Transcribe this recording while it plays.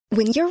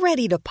When you're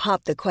ready to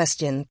pop the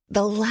question,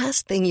 the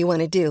last thing you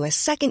want to do is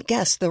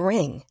second-guess the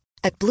ring.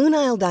 At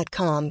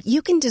BlueNile.com,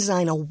 you can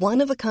design a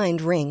one-of-a-kind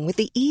ring with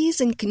the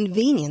ease and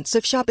convenience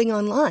of shopping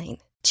online.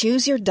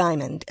 Choose your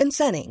diamond and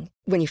setting.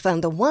 When you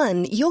find the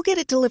one, you'll get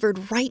it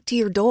delivered right to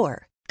your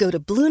door. Go to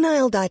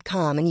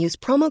BlueNile.com and use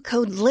promo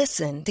code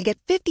LISTEN to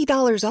get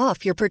 $50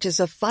 off your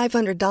purchase of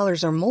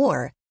 $500 or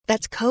more.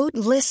 That's code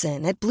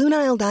LISTEN at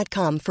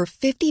BlueNile.com for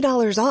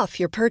 $50 off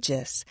your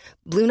purchase.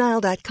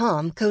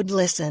 BlueNile.com, code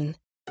LISTEN.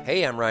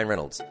 Hey, I'm Ryan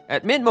Reynolds.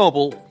 At Mint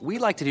Mobile, we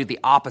like to do the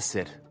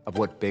opposite of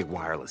what Big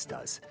Wireless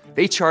does.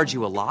 They charge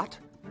you a lot,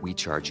 we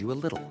charge you a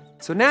little.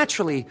 So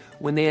naturally,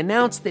 when they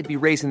announced they'd be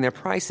raising their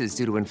prices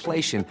due to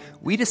inflation,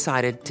 we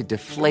decided to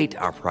deflate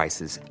our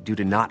prices due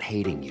to not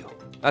hating you.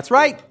 That's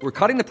right. We're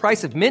cutting the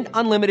price of Mint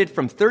Unlimited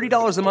from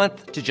 $30 a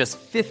month to just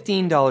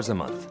 $15 a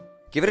month.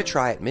 Give it a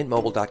try at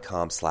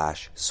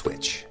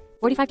mintmobile.com/switch.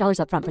 $45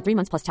 up front for 3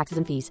 months plus taxes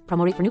and fees.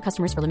 Promo rate for new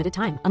customers for limited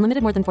time.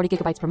 Unlimited more than 40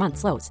 gigabytes per month.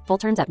 Slows full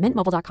terms at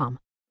mintmobile.com.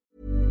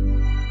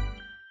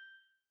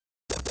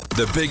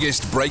 The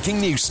biggest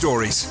breaking news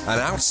stories and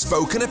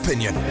outspoken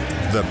opinion.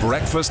 The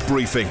Breakfast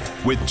Briefing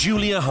with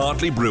Julia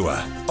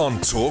Hartley-Brewer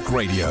on Talk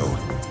Radio.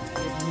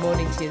 Good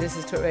morning to you. This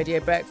is Talk Radio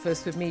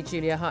Breakfast with me,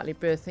 Julia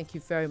Hartley-Brewer. Thank you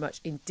very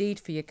much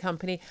indeed for your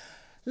company.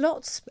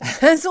 Lots,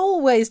 as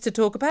always, to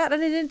talk about,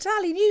 and an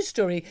entirely new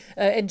story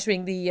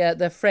entering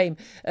the frame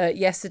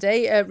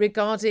yesterday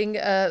regarding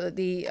we're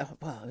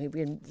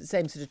in the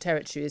same sort of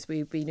territory as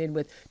we've been in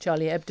with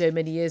Charlie Hebdo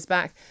many years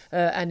back,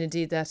 and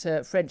indeed that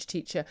French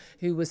teacher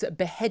who was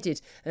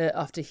beheaded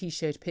after he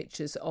showed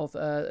pictures of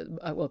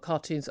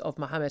cartoons of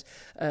Mohammed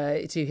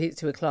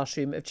to a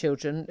classroom of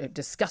children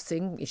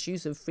discussing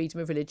issues of freedom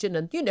of religion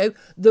and, you know,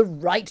 the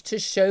right to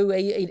show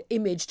an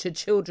image to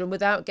children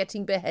without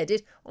getting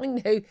beheaded. I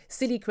know,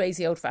 silly,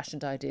 crazy,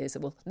 old-fashioned ideas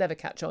that will never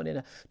catch on in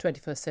a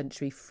 21st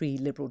century free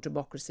liberal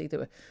democracy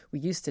that we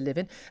used to live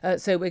in.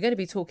 So we're going to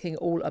be talking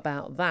all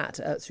about that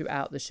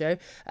throughout the show,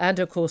 and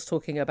of course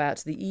talking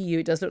about the EU.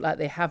 It does look like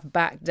they have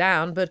backed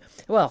down, but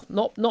well,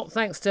 not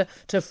thanks to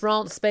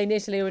France, Spain,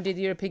 Italy, or indeed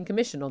the European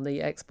Commission on the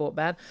export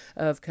ban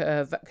of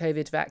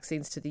COVID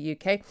vaccines to the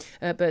UK.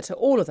 But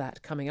all of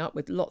that coming up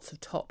with lots of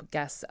top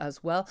guests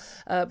as well.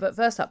 But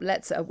first up,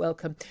 let's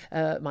welcome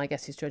my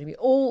guest who's joining me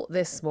all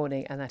this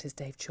morning, and that is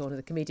Dave Chorner,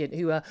 the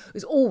comedian, who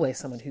is always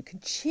someone who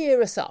can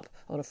cheer us up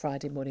on a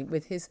Friday morning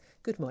with his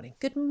good morning.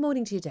 Good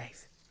morning to you,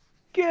 Dave.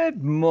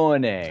 Good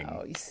morning.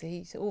 Oh, you see,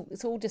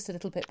 it's all just a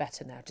little bit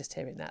better now, just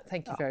hearing that.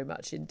 Thank you very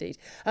much indeed.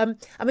 I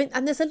mean,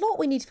 and there's a lot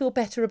we need to feel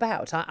better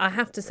about, I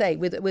have to say,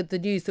 with the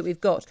news that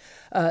we've got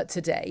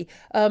today.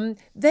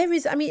 There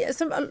is,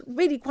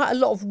 really quite a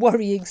lot of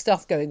worrying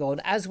stuff going on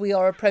as we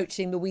are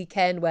approaching the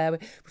weekend, where we're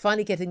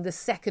finally getting the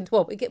second,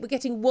 we're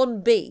getting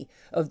 1B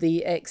of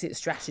the exit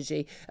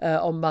strategy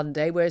on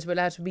Monday, whereas we're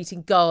allowed to meet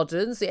in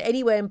gardens.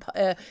 Anywhere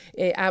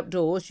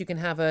outdoors, you can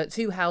have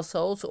 2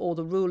 households or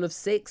the rule of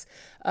 6.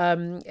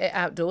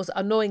 Outdoors.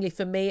 Annoyingly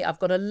for me, I've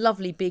got a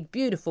lovely big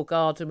beautiful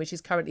garden which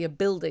is currently a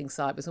building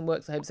site with some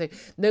works at home, so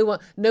no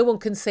one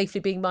can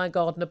safely be in my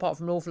garden apart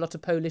from an awful lot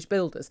of Polish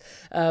builders.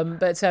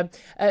 Dave,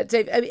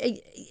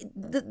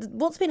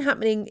 what's been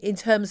happening in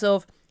terms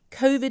of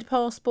COVID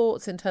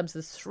passports, in terms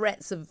of the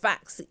threats of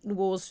vaccine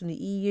wars from the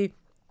EU,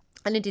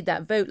 and indeed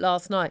that vote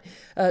last night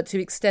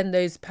to extend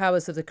those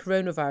powers of the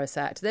Coronavirus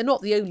Act? They're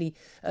not the only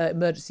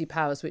emergency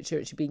powers which are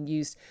actually being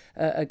used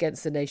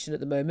against the nation at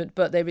the moment,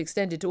 but they've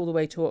extended all the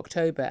way to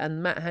October.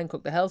 And Matt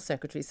Hancock, the Health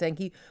Secretary, saying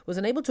he was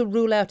unable to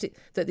rule out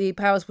that the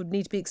powers would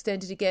need to be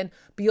extended again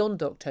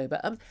beyond October.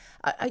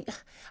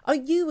 Are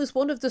you, as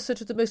one of the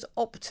sort of the most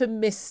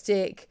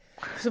optimistic,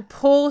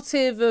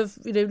 supportive of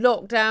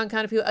lockdown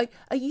kind of people,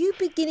 are you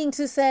beginning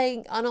to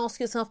say and ask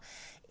yourself,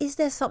 is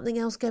there something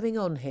else going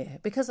on here?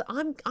 Because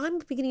I'm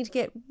beginning to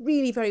get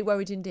really very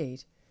worried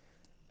indeed.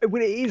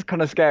 Well, it is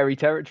kind of scary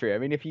territory. I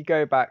mean, if you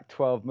go back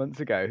 12 months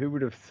ago, who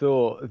would have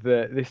thought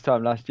that this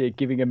time last year,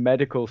 giving a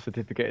medical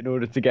certificate in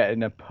order to get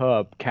in a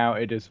pub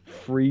counted as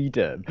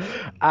freedom?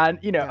 And,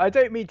 I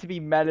don't mean to be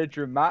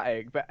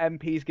melodramatic, but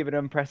MPs given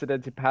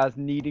unprecedented powers,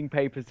 needing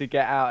papers to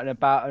get out and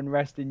about,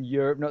 unrest in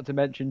Europe, not to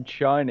mention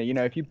China.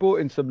 If you brought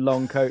in some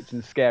long coats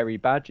and scary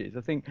badges,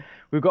 I think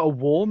we've got a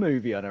war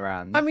movie on our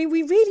hands. I mean,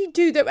 we really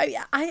do.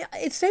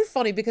 It's so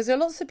funny because there are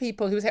lots of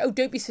people who say, "Oh,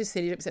 don't be so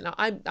silly." Don't be silly. Now,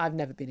 I've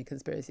never been a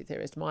conspiracy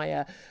theorist.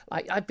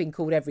 I've been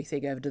called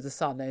everything over to the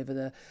sun over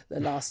the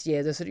last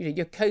year. The sort of,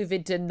 your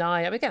COVID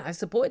denier. Again, I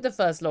supported the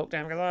first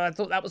lockdown because I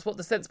thought that was what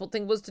the sensible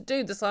thing was to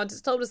do. The scientists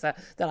told us that.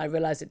 Then I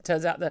realised it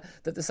turns out that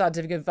the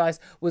scientific advice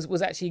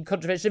was actually in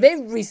contravention of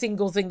every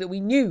single thing that we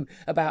knew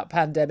about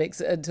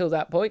pandemics until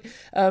that point.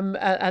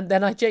 And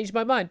then I changed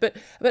my mind. But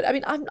I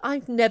mean,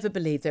 I've never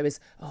believed there is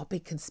a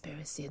big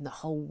conspiracy in the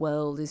whole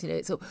world.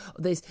 It's all,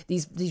 there's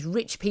these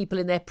rich people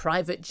in their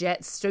private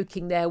jets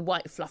stroking their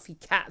white fluffy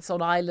cats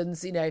on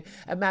islands,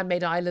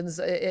 man-made islands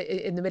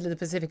in the middle of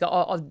the Pacific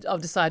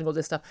of deciding all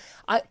this stuff.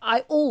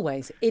 I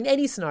always, in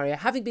any scenario,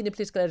 having been a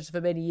political editor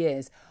for many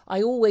years,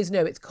 I always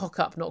know it's cock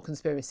up, not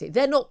conspiracy.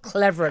 They're not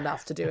clever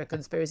enough to do a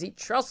conspiracy.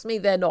 Trust me,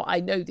 they're not. I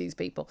know these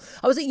people.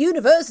 I was at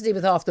university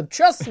with half of them.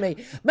 Trust me.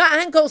 Matt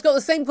Hancock's got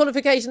the same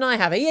qualification I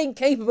have. He ain't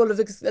capable of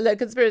a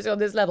conspiracy on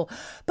this level.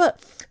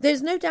 But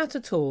there's no doubt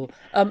at all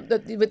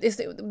that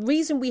the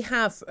reason we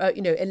have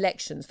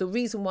elections, the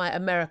reason why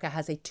America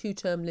has a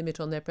 2-term limit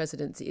on their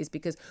presidency is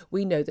because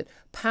we know that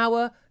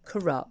power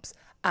corrupts.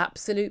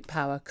 Absolute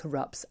power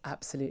corrupts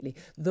absolutely.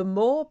 The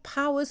more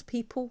powers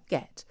people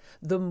get,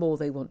 the more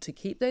they want to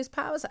keep those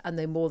powers and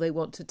the more they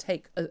want to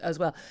take as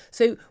well.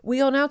 So we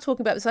are now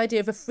talking about this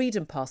idea of a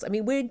freedom pass. I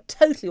mean, we're in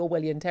totally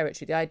Orwellian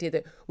territory, the idea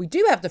that we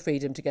do have the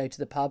freedom to go to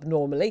the pub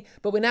normally,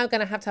 but we're now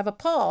going to have a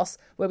pass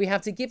where we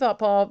have to give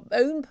up our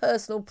own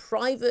personal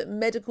private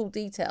medical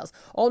details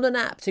on an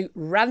app to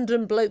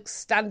random blokes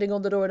standing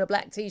on the door in a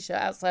black T-shirt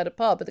outside a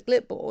pub with a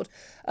clipboard,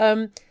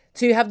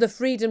 to have the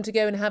freedom to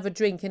go and have a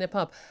drink in a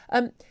pub.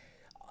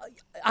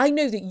 I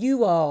know that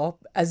you are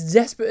as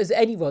desperate as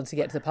anyone to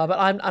get to the pub,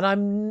 I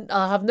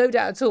have no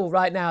doubt at all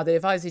right now that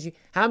if I said to you,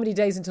 how many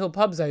days until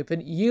pubs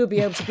open, you'll be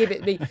able to give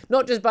it me,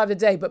 not just by the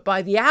day, but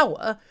by the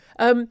hour.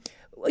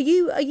 Are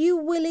you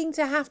willing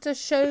to have to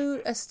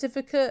show a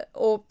certificate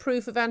or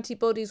proof of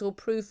antibodies or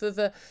proof of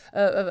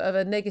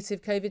a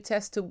negative COVID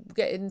test to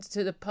get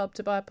into the pub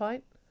to buy a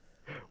pint?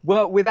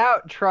 Well,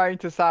 without trying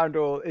to sound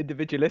all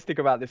individualistic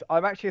about this,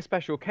 I'm actually a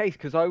special case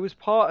because I was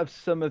part of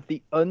some of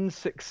the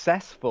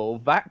unsuccessful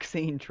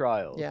vaccine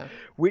trials,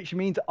 which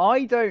means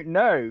I don't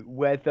know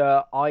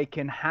whether I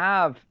can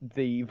have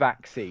the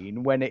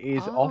vaccine when it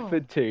is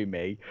offered to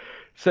me.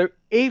 So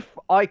if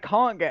I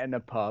can't get in a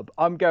pub,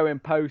 I'm going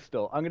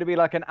postal. I'm going to be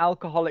like an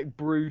alcoholic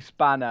Bruce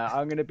Banner.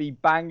 I'm going to be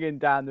banging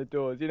down the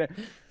doors,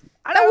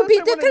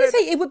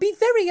 It would be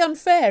very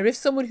unfair if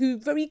someone who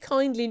very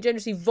kindly and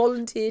generously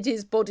volunteered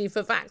his body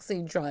for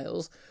vaccine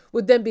trials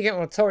would then be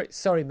going,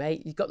 sorry,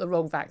 mate, you got the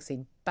wrong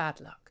vaccine.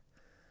 Bad luck.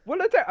 Well,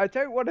 I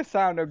don't want to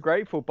sound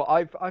ungrateful, but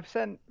I've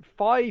sent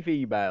 5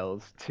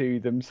 emails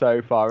to them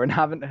so far and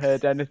haven't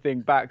heard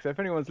anything back. So if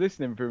anyone's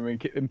listening from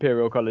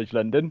Imperial College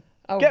London,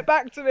 get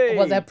back to me.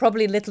 Well, they're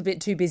probably a little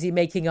bit too busy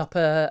making up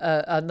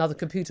another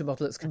computer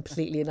model that's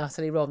completely and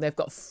utterly wrong. They've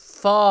got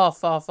far,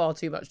 far, far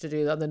too much to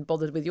do and then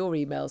bothered with your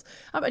emails.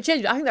 I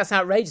think that's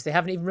outrageous. They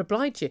haven't even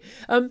replied to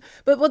you.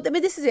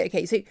 This is it.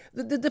 Okay, so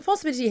the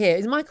possibility here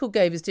is Michael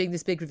Gove is doing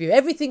this big review.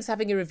 Everything's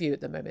having a review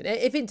at the moment.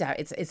 If in doubt,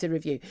 it's a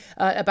review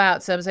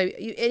about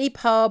any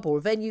pub or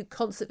venue,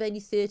 concert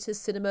venue, theatre,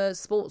 cinema,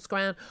 sports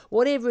ground,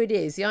 whatever it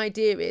is. The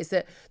idea is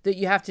that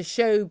you have to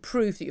show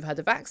proof that you've had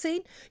the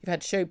vaccine. You've had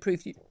to show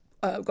proof you've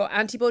got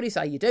antibodies,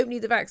 so you don't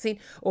need the vaccine,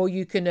 or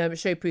you can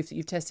show proof that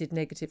you've tested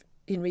negative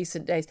in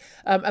recent days.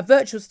 A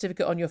virtual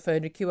certificate on your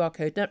phone, a QR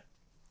code. Now,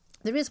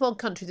 there is one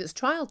country that's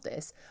trialled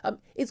this.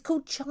 It's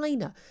called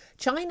China.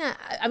 China.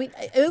 I mean,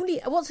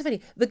 only what's so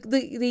funny?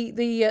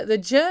 The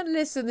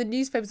journalists and the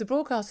newspapers, the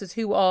broadcasters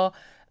who are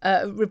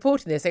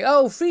reporting this, saying,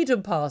 "Oh,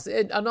 freedom pass,"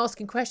 and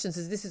asking questions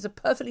as this is a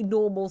perfectly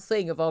normal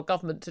thing of our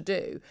government to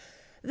do.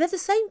 They're the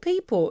same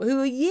people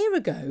who a year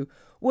ago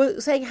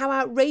were saying how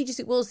outrageous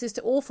it was, this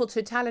awful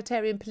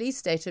totalitarian police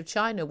state of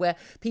China where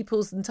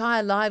people's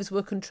entire lives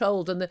were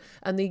controlled and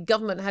the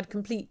government had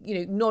complete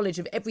knowledge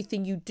of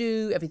everything you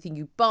do, everything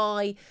you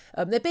buy.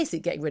 They're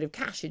basically getting rid of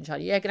cash in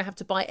China. You're going to have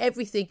to buy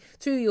everything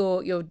through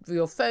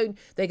your phone.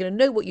 They're going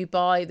to know what you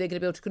buy. They're going to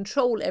be able to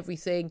control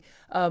everything,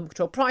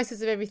 control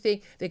prices of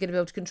everything. They're going to be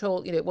able to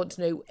control, want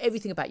to know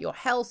everything about your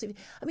health.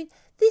 I mean,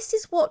 this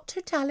is what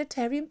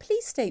totalitarian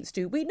police states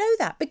do. We know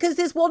that because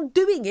there's one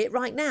doing it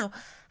right now.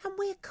 And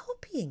we're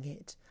copying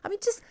it. I mean,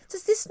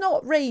 does this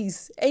not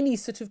raise any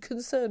sort of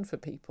concern for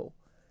people?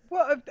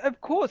 Well,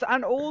 of course.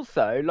 And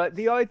also,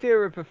 the idea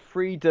of a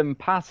freedom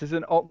pass is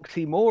an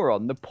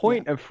oxymoron. The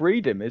point of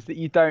freedom is that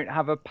you don't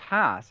have a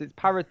pass. It's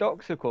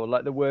paradoxical,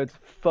 like the words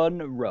fun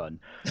run.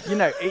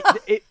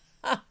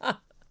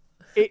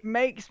 It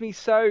makes me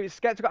so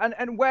sceptical.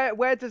 And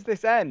where does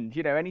this end?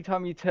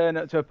 Anytime you turn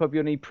up to a pub,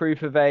 you'll need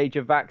proof of age,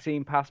 a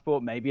vaccine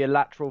passport, maybe a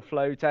lateral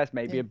flow test,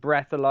 maybe a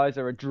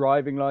breathalyzer, a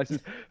driving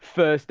license,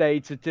 first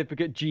aid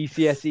certificate,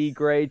 GCSE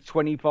grade,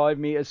 25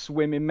 metre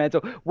swimming medal.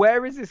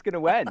 Where is this going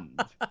to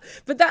end?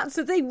 But that's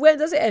the thing. Where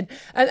does it end?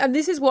 And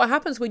this is what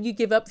happens when you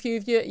give up a few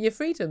of your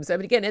freedoms. I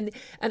mean, again,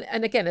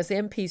 and again, as the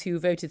MPs who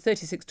voted,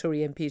 36 Tory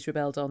MPs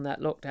rebelled on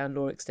that lockdown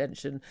law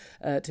extension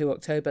to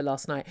October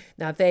last night.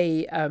 Now,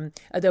 there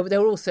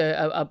were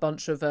also a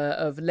bunch of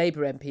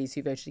Labour MPs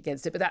who voted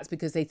against it, but that's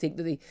because they think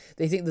that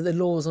the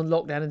laws on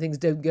lockdown and things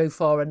don't go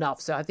far enough.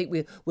 So I think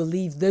we'll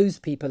leave those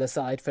people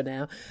aside for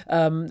now.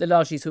 The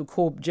largely sort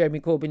of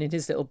Jeremy Corbyn and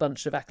his little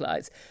bunch of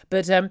acolytes,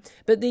 but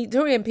the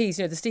Tory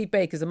MPs, the Steve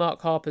Bakers, the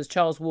Mark Harpers,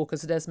 Charles Walker,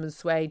 Sir Desmond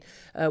Swayne,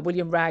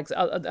 William Raggs,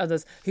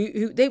 others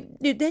who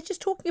they're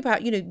just talking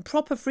about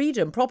proper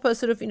freedom, proper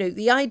sort of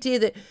the idea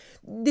that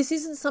this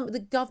isn't something the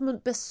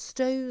government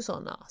bestows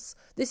on us.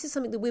 This is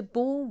something that we're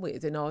born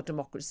with in our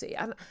democracy.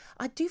 policy. And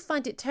I do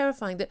find it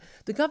terrifying that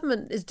the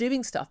government is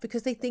doing stuff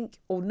because they think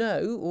or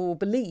know or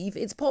believe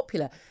it's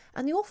popular.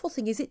 And the awful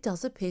thing is it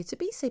does appear to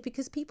be so,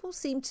 because people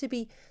seem to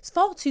be,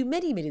 far too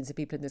many millions of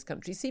people in this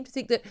country seem to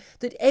think that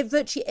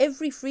virtually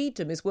every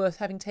freedom is worth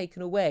having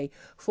taken away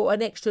for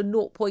an extra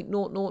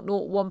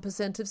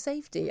 0.0001% of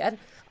safety. And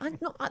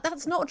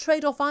that's not a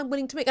trade-off I'm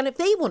willing to make. And if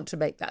they want to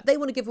make that, they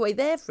want to give away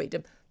their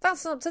freedom,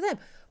 that's up to them.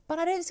 But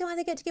I don't see why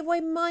they get to give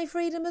away my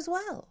freedom as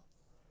well.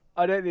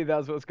 I don't think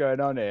that's what's going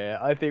on here.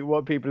 I think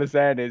what people are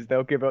saying is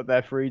they'll give up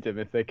their freedom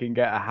if they can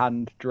get a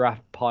hand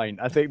draft pint.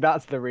 I think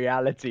that's the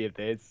reality of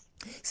this.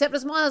 Except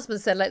as my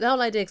husband said, like the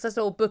whole idea, because that's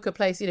all book a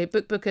place,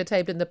 book a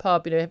table in the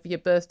pub, for your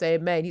birthday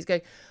in May. And he's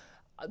going,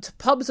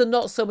 pubs are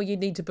not somewhere you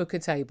need to book a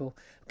table.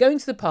 Going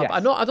to the pub, yes. I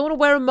don't want to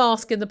wear a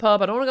mask in the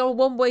pub. I don't want to go on a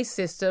one-way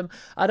system.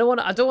 I don't want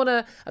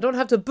to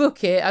have to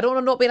book it. I don't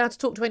want to not be allowed to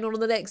talk to anyone on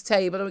the next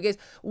table.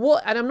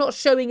 And I'm not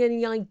showing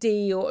any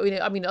ID or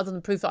other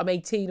than proof that I'm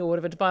 18 or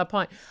whatever to buy a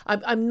pint.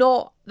 I'm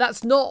not.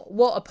 That's not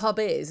what a pub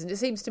is. And it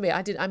seems to me,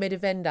 I made a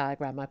Venn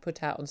diagram I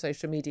put out on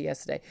social media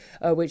yesterday,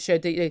 which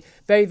showed the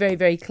very, very,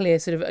 very clear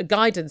sort of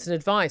guidance and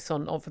advice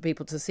on for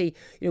people to see,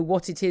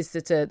 what it is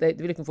that they're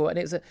looking for. And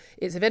it's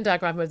a Venn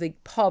diagram of the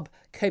pub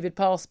COVID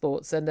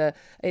passports, and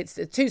it's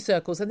two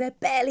circles, and they're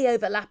barely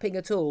overlapping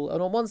at all.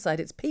 And on one side,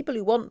 it's people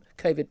who want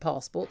COVID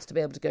passports to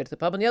be able to go to the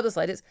pub. On the other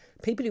side, it's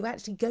people who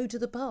actually go to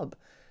the pub.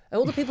 And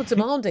all the people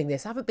demanding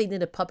this haven't been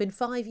in a pub in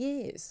 5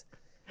 years.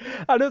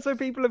 And also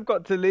people have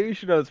got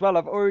delusional as well.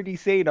 I've already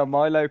seen on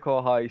my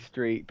local high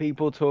street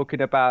people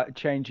talking about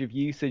change of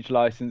usage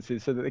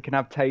licenses so that they can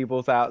have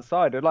tables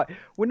outside. They're like,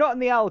 we're not in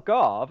the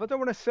Algarve. I don't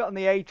want to sit on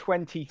the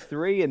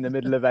A23 in the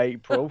middle of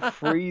April,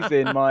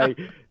 freezing my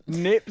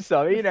nips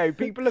on.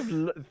 People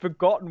have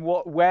forgotten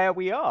where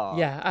we are.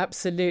 Yeah,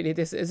 absolutely.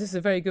 This is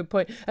a very good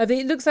point.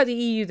 It looks like the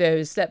EU, though,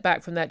 has stepped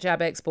back from that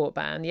jab export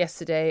ban.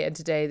 Yesterday and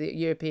today, the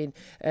European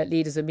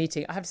leaders are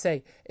meeting. I have to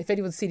say, if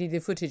anyone's seen any of the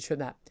footage from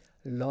that,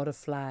 a lot of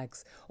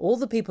flags. All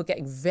the people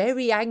getting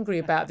very angry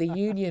about the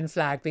Union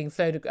flag being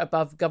flown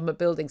above government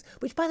buildings,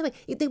 which, by the way,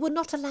 they were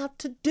not allowed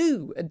to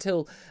do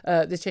until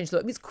this changed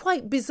the law. It's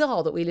quite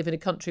bizarre that we live in a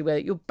country where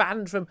you're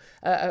banned from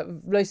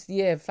most of the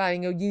year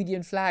flying a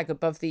Union flag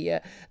above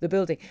the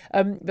building.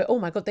 But oh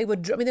my God, they were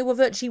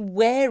virtually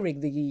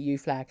wearing the EU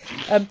flag.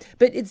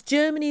 But it's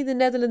Germany, the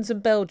Netherlands,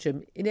 and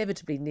Belgium,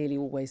 inevitably nearly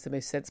always the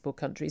most sensible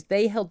countries.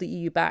 They held the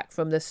EU back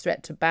from this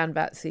threat to ban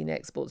vaccine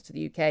exports to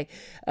the UK.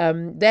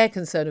 Their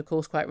concern, of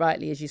course, quite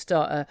rightly, as you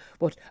start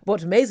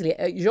what amazingly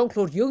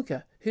Jean-Claude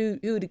Juncker, who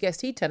would have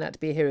guessed he'd turn out to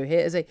be a hero here,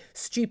 as a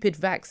stupid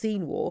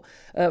vaccine war.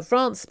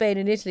 France, Spain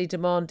and Italy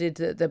demanded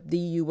that the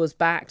EU was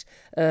backed,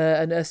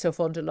 and Ursula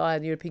von der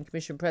Leyen, the European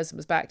Commission President,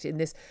 was backed in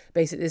this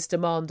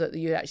demand that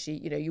you actually,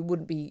 you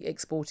wouldn't be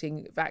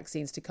exporting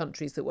vaccines to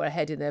countries that were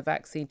ahead in their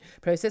vaccine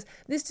process.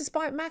 This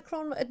despite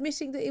Macron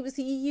admitting that it was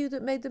the EU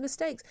that made the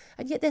mistakes.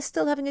 And yet they're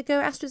still having a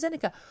go at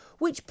AstraZeneca,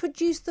 which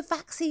produced the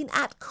vaccine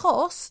at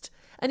cost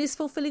and is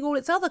fulfilling all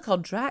its other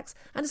contracts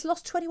and has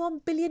lost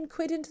 21 billion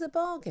quid into the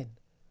bargain.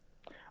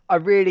 I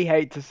really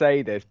hate to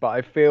say this, but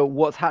I feel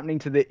what's happening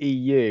to the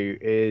EU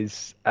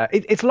is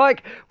it's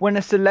like when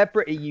a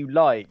celebrity you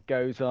like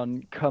goes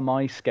on come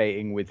ice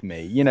skating with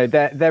me.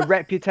 Their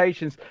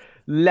reputation's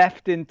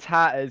left in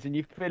tatters and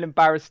you feel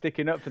embarrassed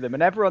sticking up for them.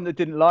 And everyone that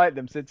didn't like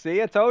them said,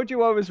 see, I told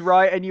you I was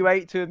right and you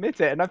hate to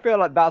admit it. And I feel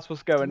like that's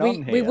what's going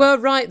on here. We were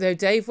right, though,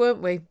 Dave,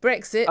 weren't we?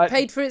 Brexit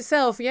paid for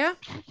itself, yeah?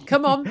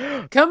 Come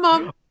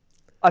on.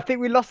 I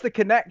think we lost the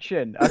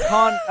connection.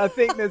 I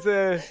think there's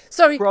a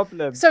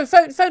problem. So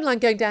phone line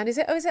going down, is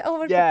it? Oh, is it?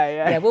 Oh,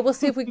 yeah. Yeah, well, we'll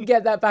see if we can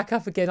get that back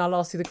up again. I'll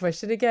ask you the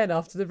question again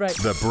after the break.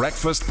 The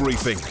Breakfast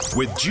Briefing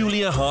with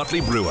Julia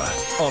Hartley-Brewer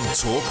on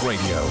Talk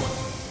Radio.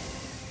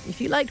 If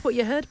you liked what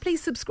you heard,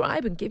 please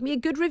subscribe and give me a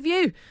good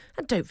review.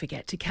 And don't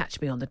forget to catch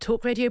me on the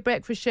Talk Radio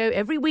Breakfast Show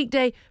every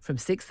weekday from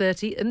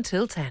 6:30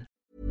 until 10.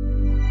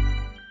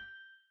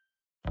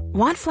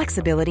 Want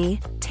flexibility?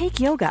 Take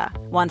yoga.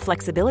 Want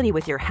flexibility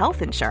with your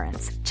health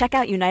insurance? Check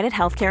out United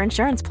Healthcare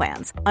Insurance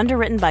Plans.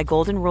 Underwritten by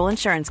Golden Rule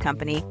Insurance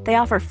Company, they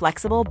offer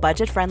flexible,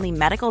 budget-friendly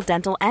medical,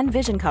 dental, and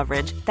vision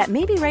coverage that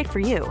may be right for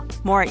you.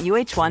 More at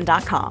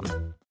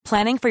uh1.com.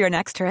 Planning for your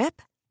next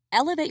trip?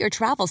 Elevate your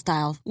travel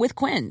style with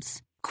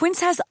Quince. Quince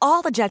has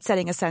all the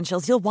jet-setting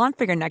essentials you'll want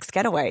for your next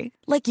getaway,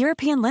 like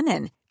European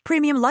linen,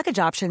 premium luggage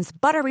options,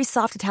 buttery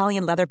soft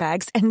Italian leather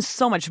bags, and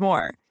so much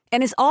more.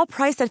 And is all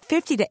priced at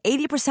 50 to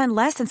 80%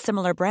 less than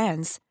similar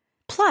brands.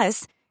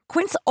 Plus,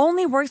 Quince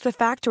only works with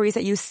factories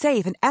that use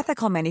safe and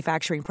ethical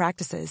manufacturing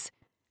practices.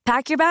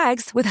 Pack your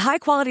bags with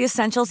high-quality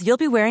essentials you'll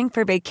be wearing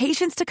for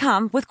vacations to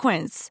come with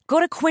Quince. Go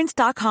to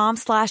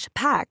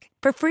quince.com/pack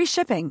for free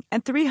shipping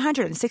and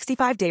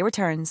 365-day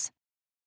returns.